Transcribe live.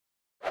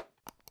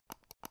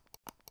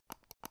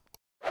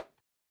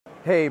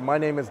Hey, my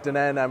name is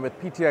Dinen. I'm with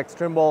PTx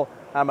Trimble.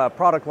 I'm a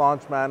product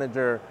launch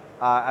manager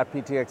at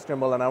PTx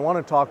Trimble, and I want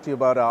to talk to you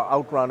about our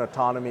OutRun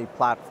autonomy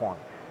platform.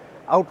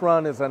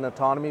 OutRun is an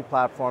autonomy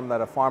platform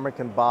that a farmer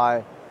can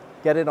buy,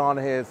 get it on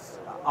his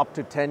up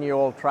to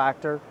 10-year-old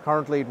tractor.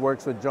 Currently it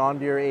works with John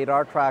Deere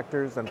 8R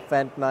tractors and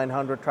Fendt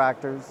 900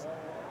 tractors,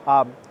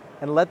 and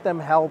let them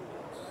help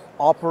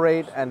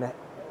operate and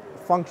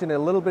function a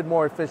little bit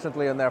more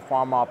efficiently in their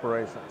farm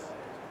operations.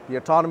 The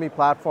autonomy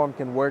platform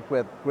can work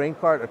with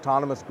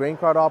autonomous grain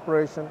cart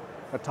operation,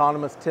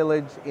 autonomous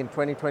tillage in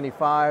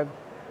 2025,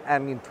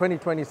 and in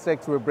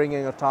 2026 we're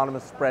bringing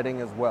autonomous spreading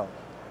as well.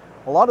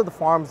 A lot of the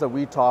farms that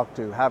we talk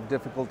to have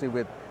difficulty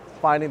with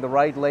finding the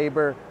right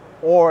labor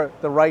or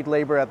the right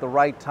labor at the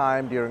right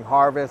time during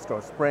harvest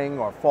or spring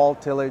or fall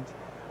tillage.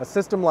 A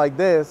system like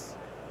this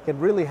can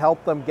really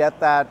help them get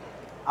that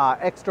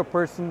extra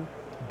person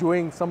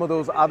doing some of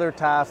those other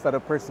tasks that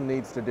a person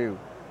needs to do.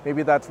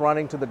 Maybe that's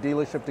running to the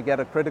dealership to get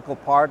a critical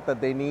part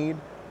that they need,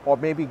 or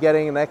maybe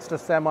getting an extra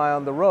semi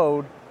on the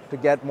road to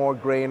get more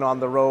grain on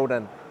the road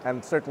and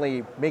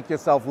certainly make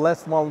yourself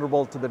less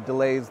vulnerable to the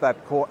delays that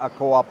a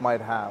co-op might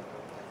have.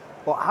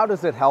 Well, how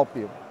does it help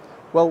you?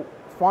 Well,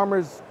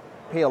 farmers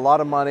pay a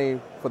lot of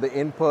money for the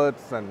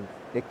inputs and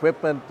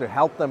equipment to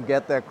help them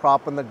get their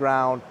crop in the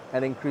ground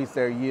and increase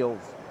their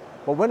yields.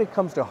 But when it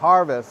comes to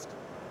harvest,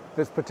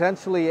 there's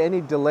potentially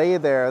any delay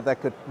there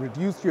that could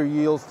reduce your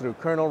yields through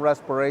kernel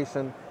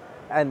respiration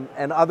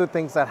and other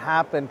things that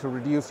happen to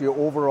reduce your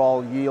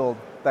overall yield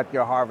that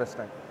you're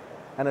harvesting.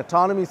 An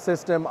autonomy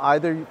system,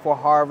 either for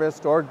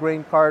harvest or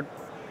grain cart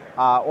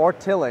or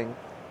tilling,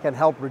 can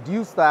help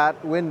reduce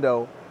that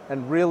window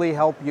and really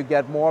help you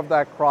get more of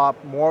that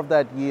crop, more of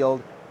that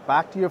yield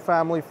back to your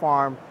family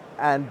farm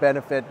and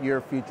benefit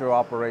your future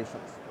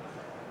operations.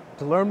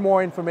 To learn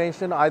more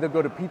information, either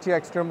go to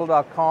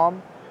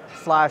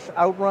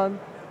ptxtrimble.com/outrun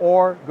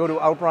or go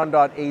to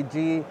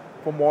outrun.ag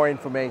for more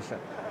information.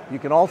 You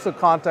can also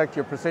contact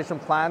your Precision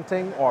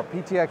Planting or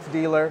PTx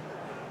dealer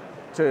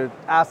to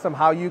ask them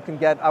how you can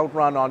get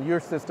OutRun on your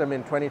system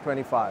in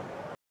 2025.